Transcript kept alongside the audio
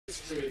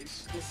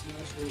this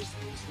match was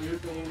this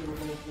weird thing that we're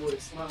going for.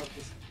 It's not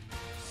just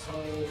so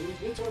we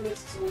get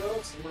tournaments somewhere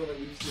else, and we're like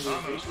we used to do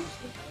rotations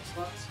with time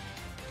spots.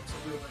 So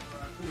we were like,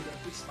 we got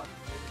this spot,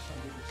 some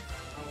of these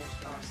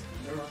spots,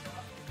 and they're on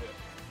top.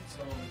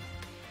 So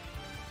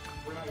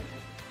we're not even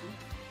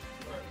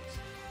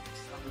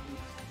some of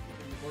these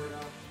getting the word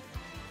out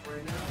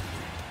right now.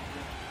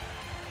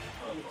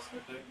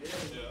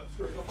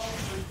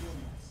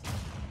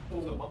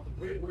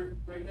 We're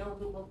right now we're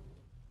doing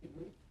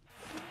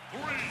 3,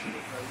 2,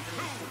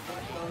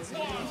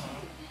 1,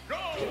 go!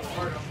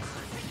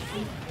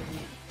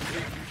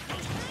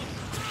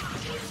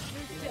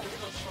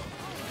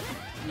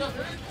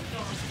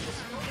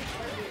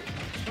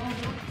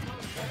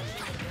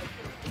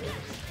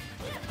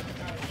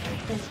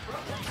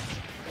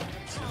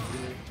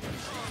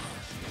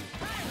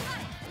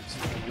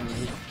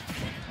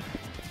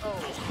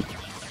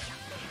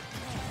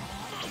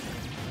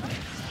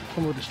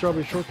 Come with the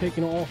strawberry shortcake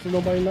and all for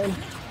nobody nothing.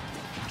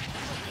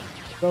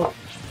 Go.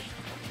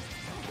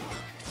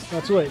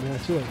 Not too late, man.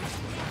 Too late.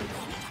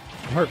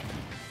 I'm hurt.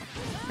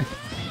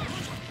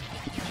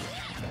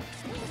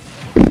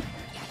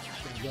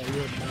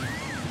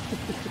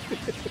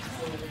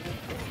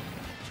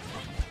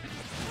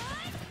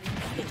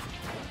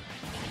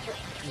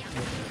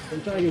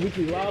 I'm trying to get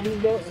weekly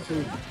lobbies though.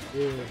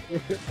 Yeah,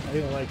 I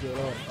don't like it at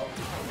all.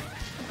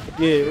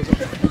 Yeah,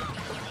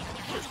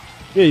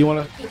 yeah. You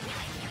wanna?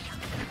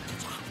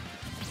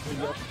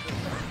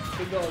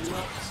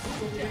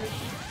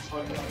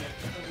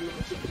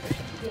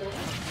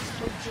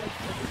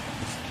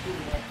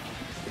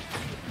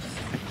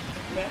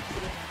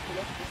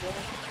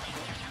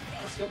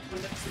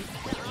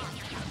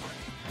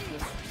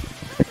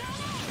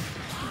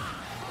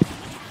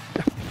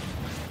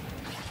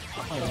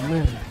 Oh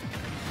man.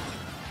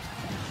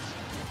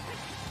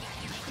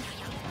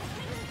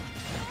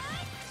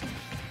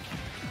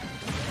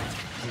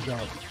 Good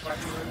job.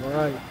 All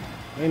right.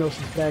 Thanos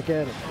is back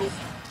at it.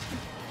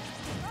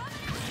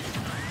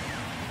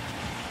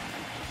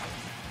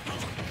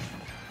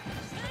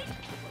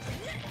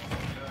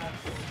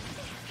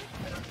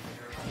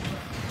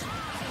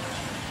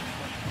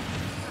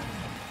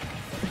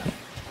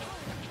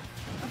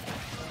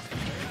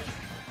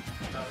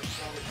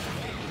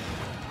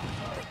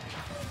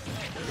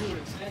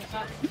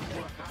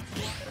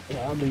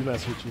 Yeah, I'm gonna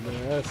mess with you,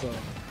 man. That's all.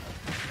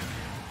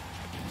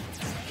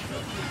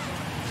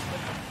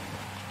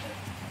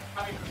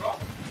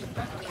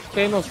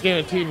 Thanos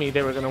guaranteed me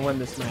they were gonna win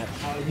this match.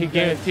 He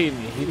guaranteed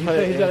me. He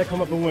said he's gotta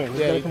come up and win. He's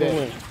gotta come and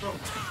win.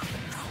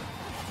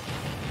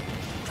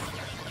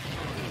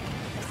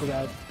 We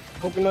got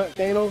coconut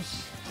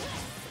Thanos.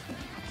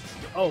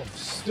 Oh,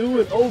 Stu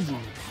and Obi.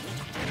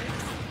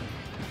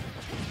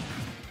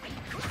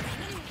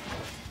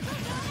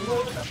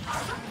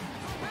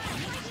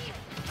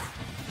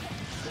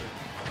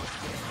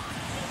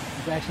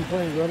 He's actually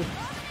playing, brother.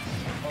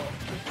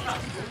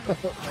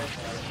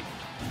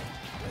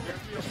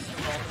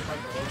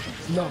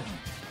 No.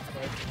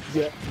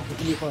 Yeah,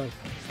 it'll be fine.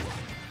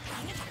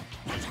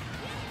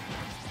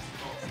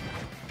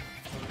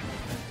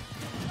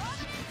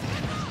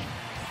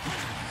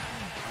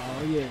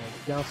 Oh yeah,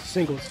 down to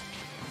singles.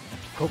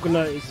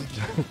 Coconut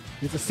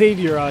is a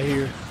savior out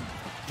here.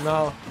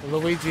 No,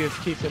 Luigi is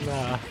keeping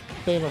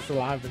Thanos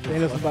alive.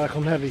 Thanos is about to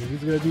come heavy. He's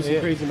gonna do some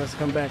craziness to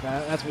come back.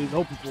 That's what he's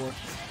hoping for.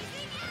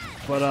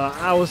 But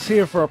I was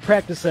here for a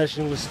practice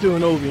session with Stu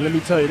and Obi. Let me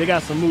tell you, they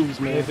got some moves,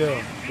 man. They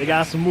do. They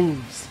got some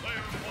moves.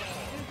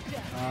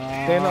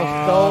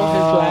 Thanos stole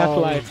his last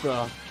life,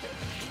 bro.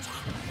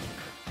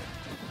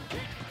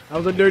 That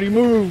was a dirty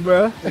move,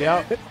 bro.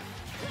 Yep.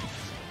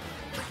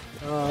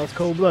 It's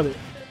cold-blooded.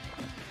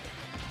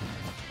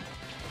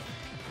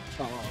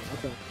 Oh,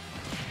 okay.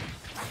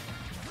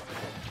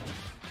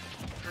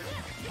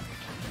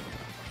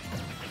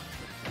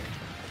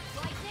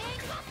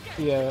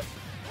 Yeah.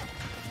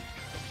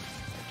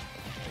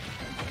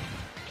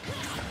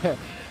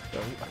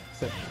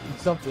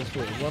 Something's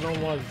good.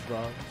 One-on-ones,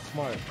 bro.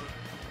 Smart.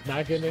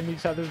 Not getting in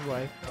each other's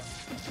way.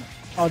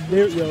 Oh,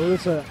 yo,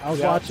 listen, I was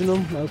watching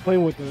them. I was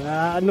playing with them.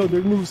 I know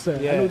their moveset.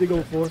 I know what they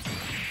go for.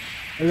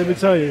 And let me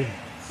tell you,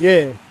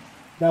 yeah,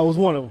 that was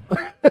one of them.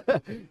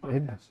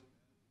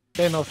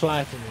 Thanos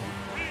lied to me.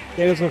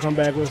 Thanos gonna come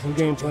back with some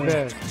game plan.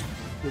 Yeah.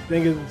 The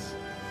thing is,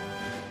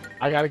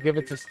 I gotta give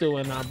it to Stu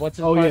and what's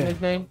his partner's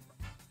name?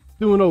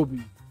 Stu and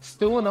Obi.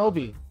 Stu and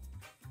Obi.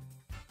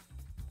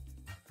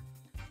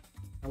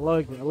 I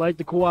like it. I like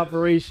the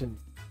cooperation.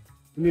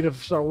 We need to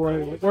start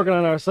working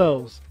on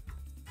ourselves.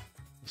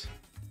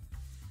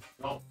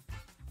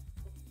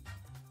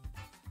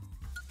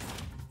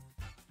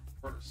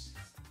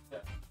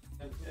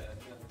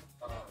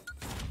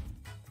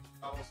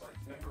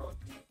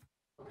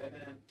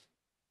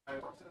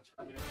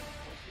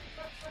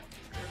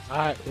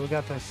 Alright, we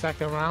got the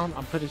second round.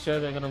 I'm pretty sure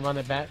they're gonna run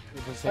it back.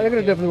 They're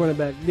gonna definitely run it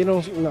back. They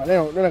don't. No, they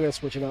don't. They're not gonna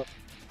switch it up.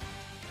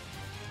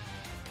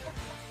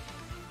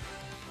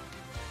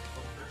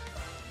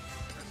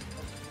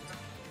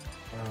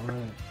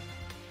 Alright.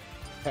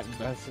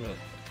 That's it.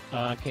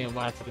 I can't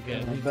watch it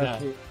again.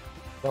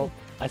 Nope.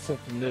 I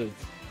sent the news.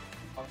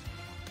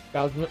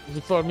 That was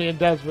before me and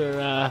Des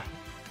were.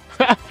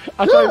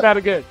 I'll tell you that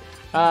again.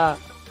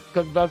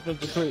 Because Beth was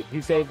the tweet.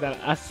 He said that.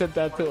 I sent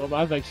that to him.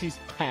 I was like, she's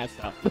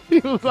passed out. He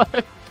was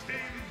like,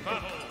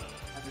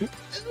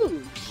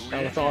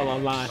 that was all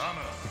online.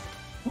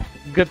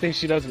 Good thing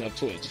she doesn't have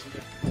Twitch.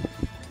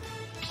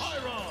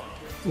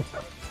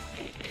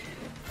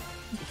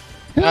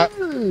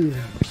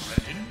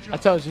 I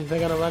told you they're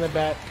gonna run it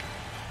back.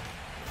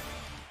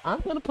 I'm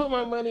gonna put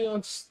my money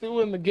on Stu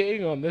and the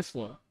gang on this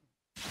one.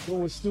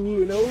 Going with Stu,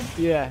 you know?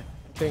 Yeah,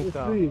 I think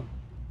so. See.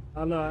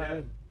 I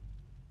know.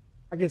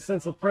 I can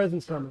sense a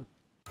presence coming.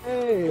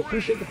 Hey,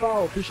 appreciate the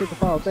follow. Appreciate the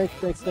follow. Thank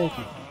you. Thank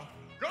you.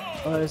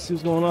 All right, let's see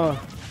what's going on.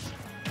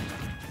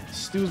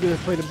 Stu's gonna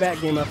play the back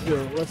game, I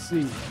feel. Let's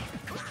see.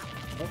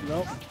 Oh,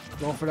 no.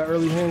 Going for that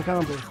early hand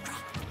combo.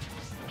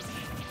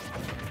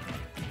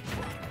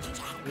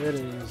 There it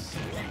is.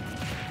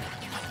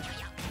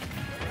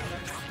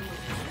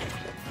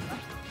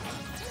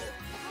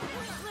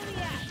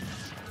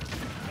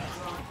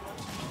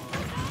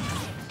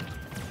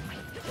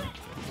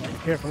 Be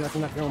careful not to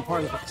knock your own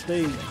partner off the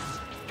stage.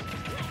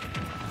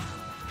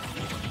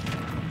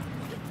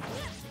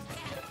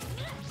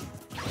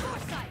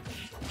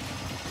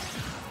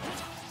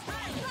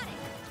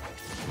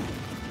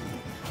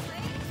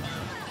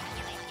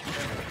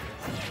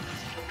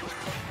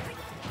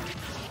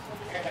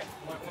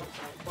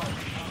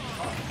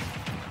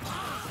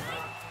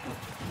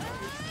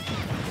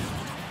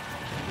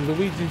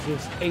 Luigi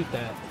just ate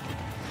that.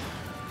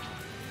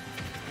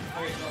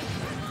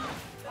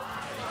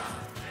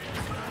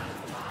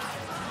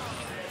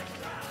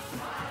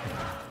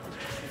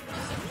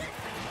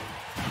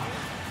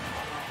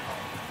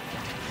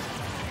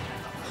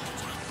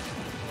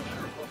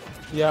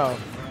 Yo,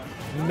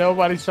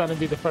 nobody's trying to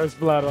be the first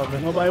blood on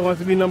it. Nobody wants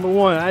to be number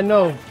one. I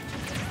know.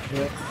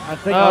 Yeah, I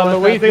think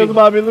Luigi. I think it was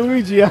about to be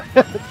Luigi.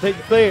 Take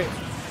the player.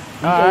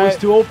 He's always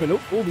right. too open.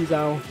 Oop, he's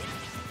down.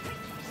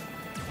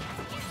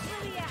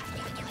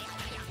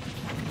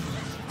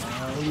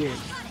 Oh yeah.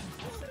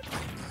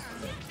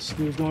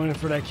 Stu's going in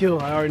for that kill.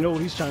 I already know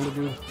what he's trying to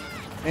do.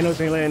 Thanos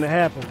ain't letting it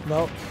happen.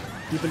 Nope.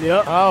 Keeping it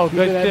up. Oh,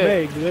 Keeping good that shit.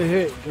 bag. Good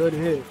hit. Good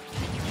hit.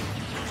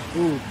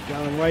 Ooh,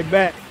 got him right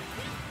back.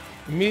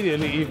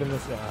 Immediately even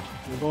this guy.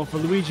 We're going for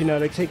Luigi now.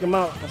 They take him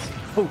out.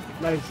 Oh,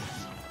 nice.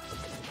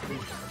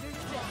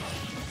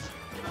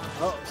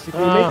 Oh, see if he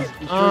make it.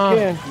 He sure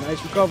can.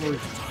 Nice recovery.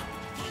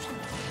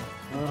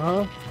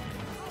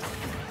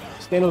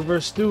 Thanos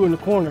versus Stu in the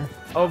corner.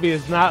 Obi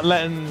is not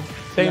letting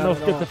Thanos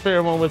get the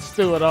fair one with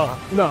Stu at all.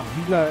 No,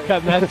 he's not.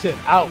 Cutting that shit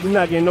out. He's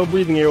not getting no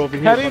breathing air over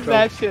here. Cutting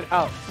that shit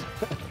out.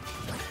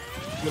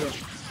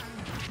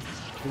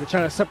 They're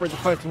trying to separate the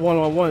fight to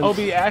one-on-ones.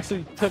 Obi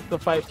actually took the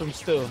fight from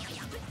Stu.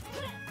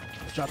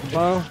 Drop the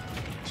bomb.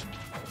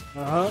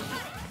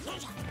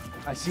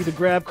 I see the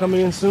grab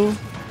coming in soon.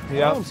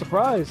 Yeah. Oh, I'm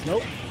surprised.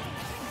 Nope.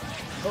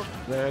 Oh,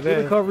 There it good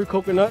is. recovery,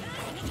 coconut.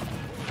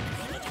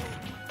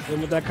 And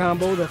with that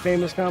combo, that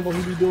famous combo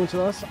he be doing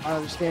to us, I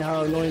understand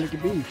how annoying it can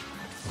be. And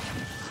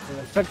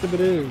effective it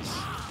is.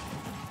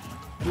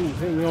 Ooh,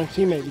 hey, your own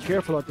teammate. Be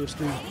careful out there,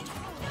 Steve.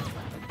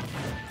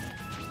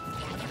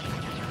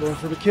 Going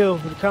for the kill,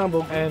 for the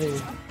combo. And he,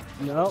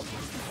 No.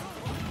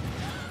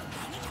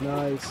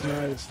 Nice,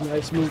 nice,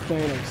 nice move,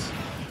 Thanos.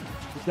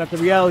 He's got the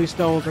reality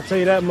stones, I'll tell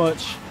you that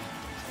much.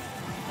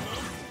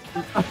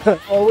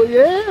 Oh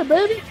yeah,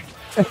 baby!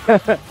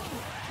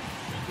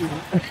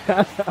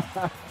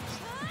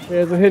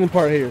 There's a hidden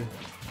part here.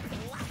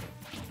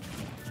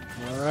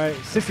 Alright,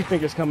 sissy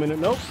fingers coming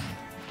in. Nope.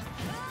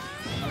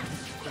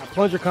 Got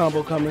plunger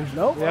combo coming.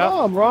 Nope. Yep.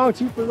 Oh, I'm wrong.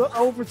 2 for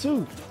 0 for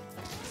 2.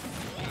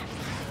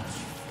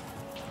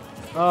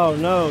 Oh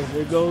no,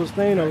 there goes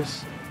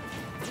Thanos.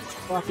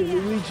 Fucking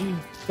Luigi.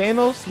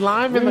 Thanos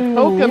lime in the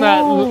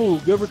coconut. Ooh,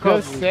 good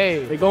recovery. Good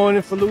save. They're going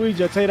in for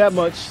Luigi, I'll tell you that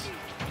much.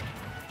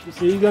 You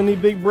see, he's gonna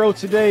need big bro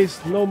today.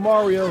 No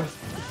Mario.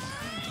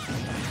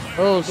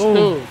 Oh,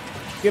 Boom. Stu.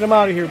 Get him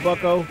out of here,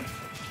 bucko.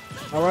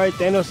 Alright,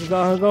 Thanos is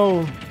on his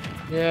own.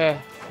 Yeah.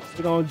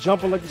 They're gonna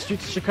jump him like the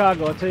streets of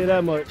Chicago, I'll tell you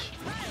that much.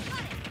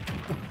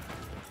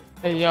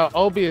 And yo,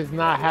 Obi is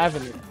not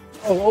having it.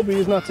 Oh, Obi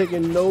is not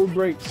taking no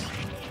breaks.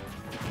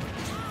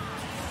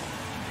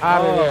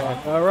 Out of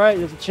there. Alright,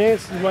 there's a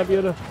chance he might be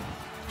able to.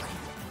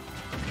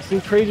 I've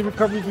seen crazy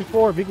recoveries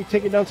before. If he can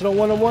take it down to the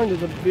one-on-one,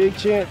 there's a big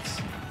chance.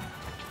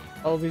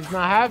 Obi's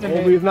not having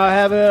Obi it. is not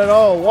having it at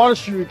all. Water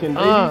shuriken,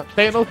 baby.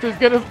 Thanos is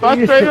getting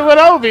frustrated with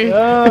Obi.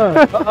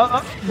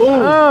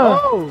 Boom.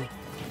 Oh,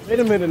 wait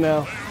a minute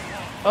now.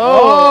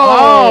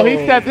 Oh, he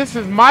said this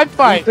is my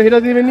fight. So he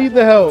doesn't even need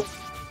the help.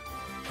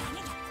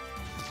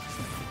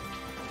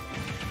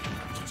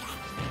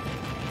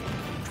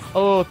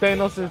 Oh,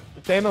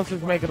 Thanos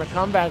is making a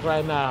comeback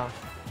right now.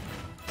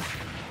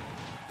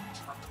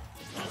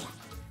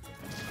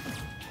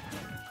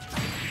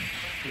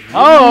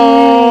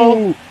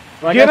 Oh,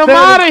 Like get I him said,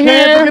 out of it's time to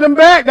here. Get him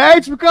back.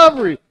 Nice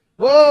recovery.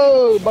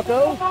 Whoa,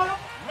 bucko.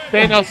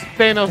 Thanos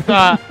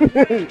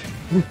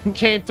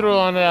came through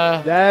on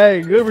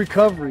Dang, good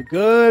recovery.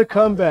 Good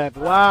comeback.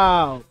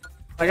 Wow.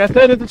 Like I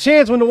said, it's a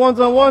chance when the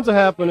ones-on-ones are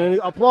happening.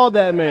 Applaud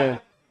that man.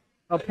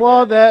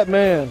 Applaud that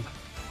man.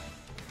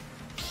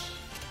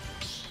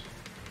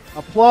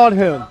 Applaud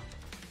him.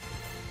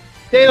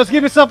 Thanos,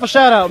 give yourself a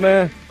shout out,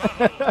 man.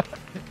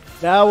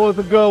 That was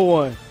a good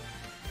one.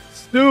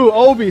 Stu,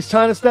 Obi's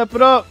trying to step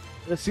it up.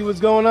 Let's see what's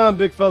going on,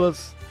 big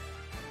fellas.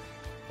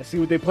 Let's see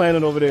what they're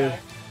planning over there.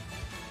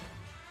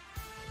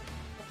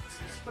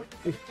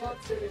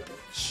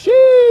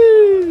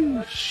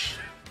 Sheesh.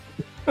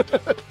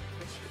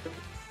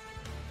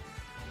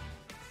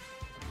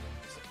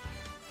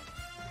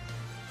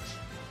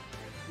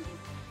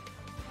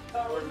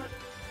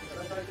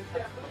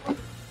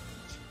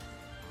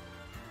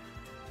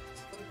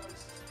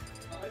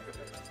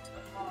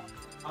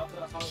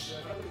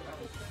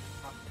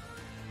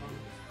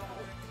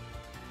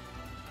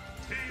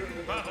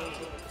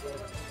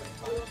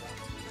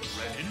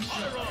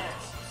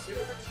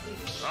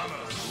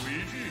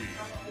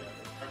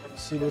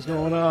 Let's see what's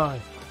going on.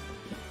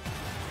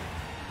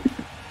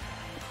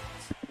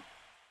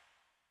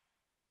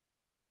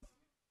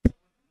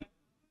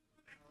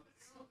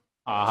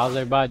 How's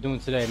everybody doing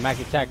today? Mac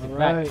Attack is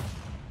Right. back.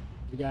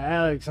 We got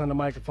Alex on the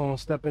microphone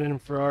stepping in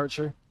for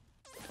Archer.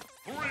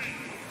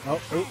 Oh.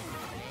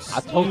 I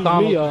told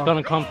Thanos was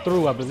gonna come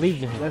through. I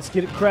believed in him. Let's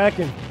get it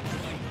cracking.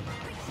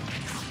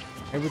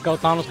 Here we go.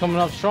 Thanos coming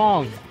up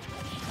strong.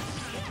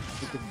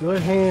 With the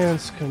good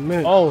hands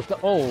commit.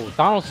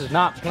 Thanos is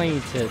not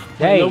playing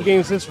today. No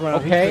games this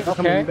round. Okay, He's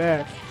coming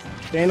back.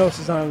 Thanos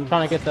is on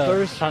trying to get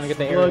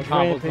the aerial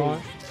combos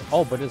going.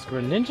 Oh, but this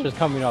Greninja is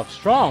coming up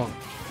strong.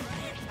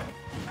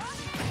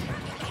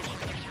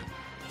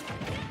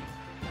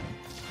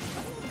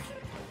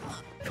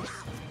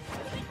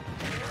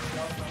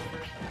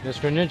 This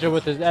Greninja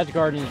with his edge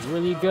guarding is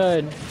really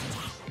good.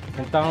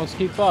 Can Thanos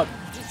keep up?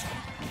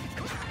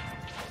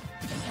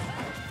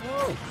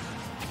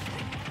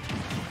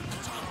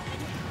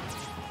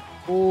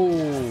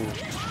 Ooh.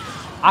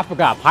 I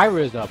forgot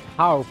Pyra is a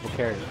powerful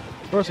character.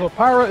 First of all,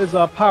 Pyra is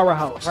a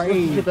powerhouse. Right.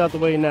 Let's get that out the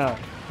way now.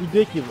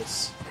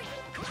 Ridiculous.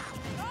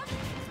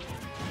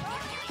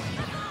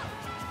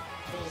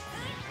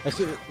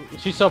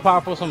 She's so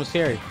powerful, so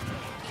scary.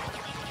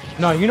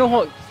 No, you know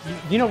what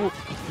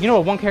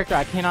one character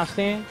I cannot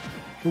stand?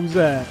 Who's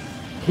that?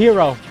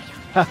 Hero.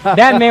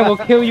 That man will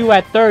kill you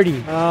at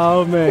 30.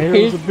 Oh man,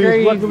 Hero's a beast.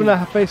 Crazy. Luckily we're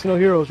not facing no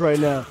heroes right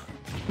now.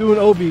 Stu and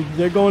Obi,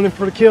 they're going in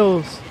for the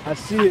kills. I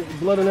see it,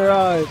 blood in their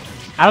eyes.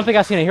 I don't think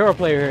I've seen a hero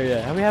player here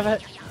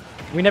yet.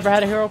 We never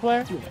had a hero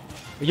player?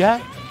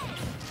 Yeah?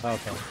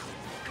 Okay.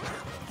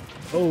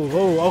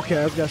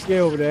 Okay. I got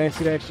scared over there. I didn't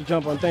see that extra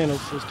jump on Thanos.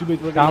 It's too big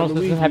to look at Thanos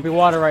is in heavy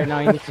water right now.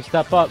 He needs to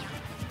step up.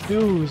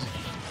 Dude's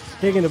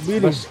taking a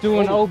beating. But Stu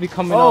and Obi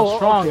coming out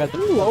strong as a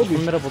Obi.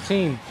 formidable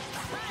team.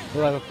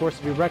 We'll have a force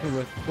to be reckoned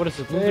with. What is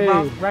this? Losing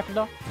round record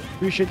though?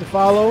 Appreciate the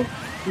follow.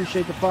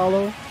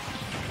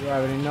 You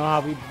already know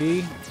how we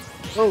be.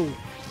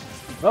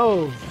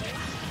 Oh.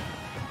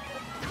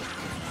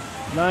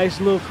 Nice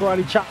little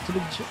karate chop to the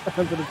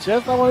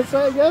chest, I want to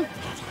say, I guess.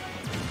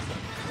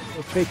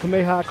 Or fake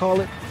Kamehameha, I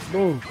call it.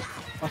 Boom.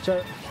 Watch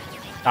out.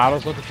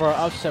 Thanos looking for an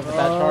upset with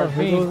that charge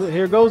beam.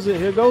 Here goes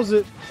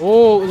it.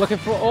 Oh, looking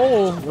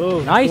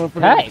for nice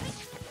tag.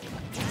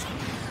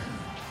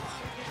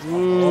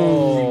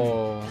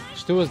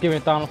 Stu is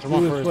giving Thanos a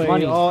run for his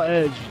money. All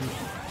edge.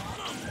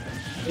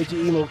 It's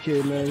an emo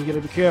kid, man. You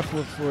gotta be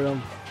careful for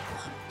them.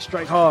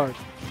 Strike hard.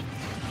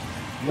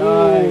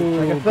 Nice.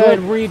 Like I said,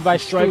 good read by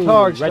strike Stu.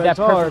 hard. Read that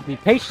perfectly.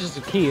 Patience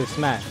is key in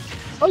Smash.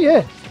 Oh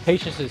yeah.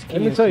 Patience is key.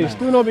 Let me tell you,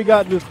 Stu and Obi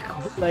got this.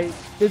 Like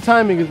their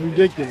timing is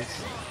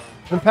ridiculous,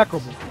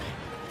 impeccable.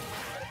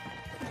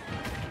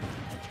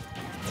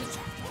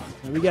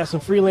 And we got some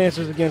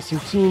freelancers against some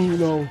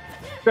team,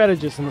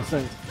 strategists in a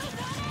sense.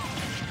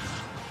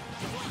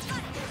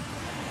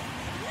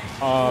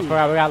 I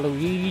forgot we got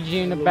Luigi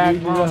in the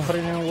background,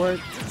 putting in work.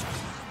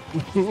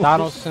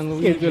 Thanos and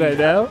Luigi. Can't do that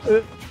now.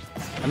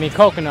 I mean,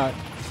 Coconut.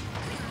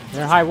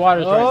 They're in high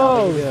waters right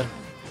now. Yeah.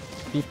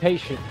 Be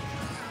patient.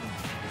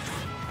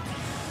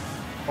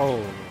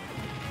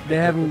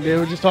 They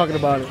were just talking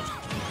about it.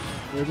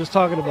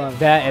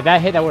 If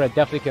that hit, that would have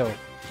definitely killed.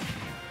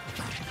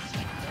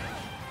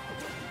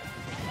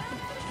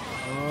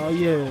 Oh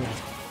yeah.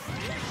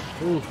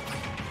 Ooh.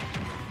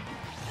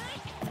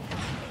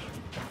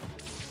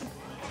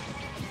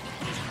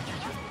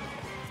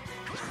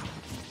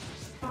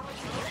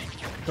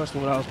 Trust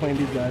me when I was playing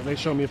these guys, they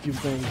showed me a few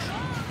things.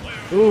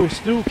 Ooh,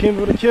 Stu came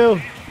with a kill.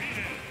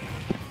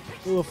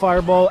 Ooh, a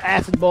fireball,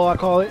 acid ball, I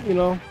call it,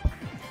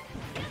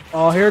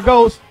 Oh, here it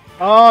goes.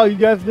 Oh, you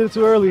guys did it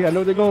too early. I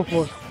know what they're going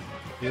for.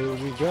 Here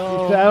we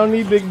go. I don't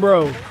need big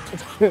bro.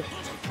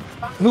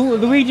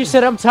 Luigi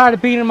said, I'm tired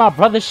of beating my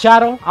brother's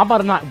shadow. I'm about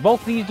to knock both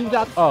of these dudes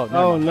out. Oh,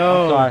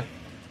 no.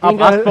 I'm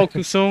sorry. I spoke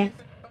too soon.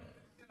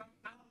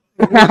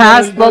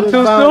 I spoke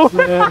too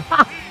soon.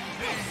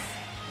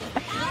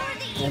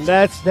 And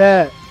that's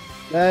that.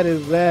 That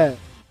is that.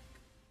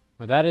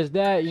 Well, that is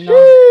that,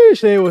 Sheesh.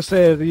 wish they would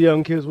say the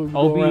young kids would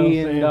go around Obi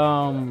saying,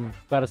 and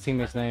got a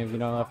teammate's name. You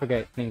know, I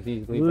forget names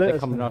easily. But they're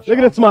coming off. look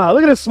at the smile.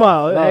 Look at the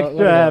smile. Look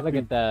Extra at happy. Look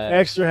at that.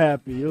 Extra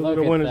happy. Those Look are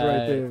the at winners that.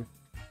 right there.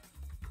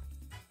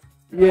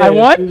 Yeah, I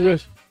won?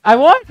 I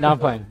won? No, I'm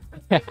playing.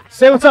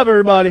 Say what's up,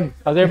 everybody.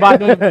 How's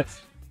everybody doing?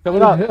 Fill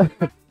it up.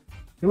 A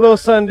little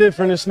something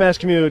different in the Smash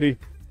community.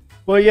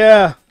 Well,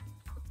 yeah.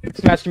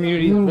 Smash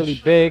community is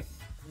really big.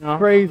 You know?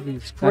 Crazy.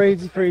 It's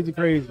crazy, crazy,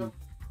 crazy.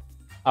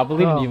 I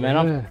believe in you, man.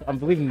 man. I'm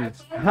believing in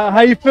you.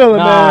 How you feeling,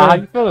 Nah, man? how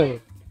you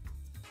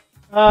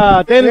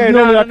feeling? Danny's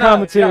normally our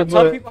commentator,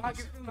 Tell but people how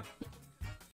you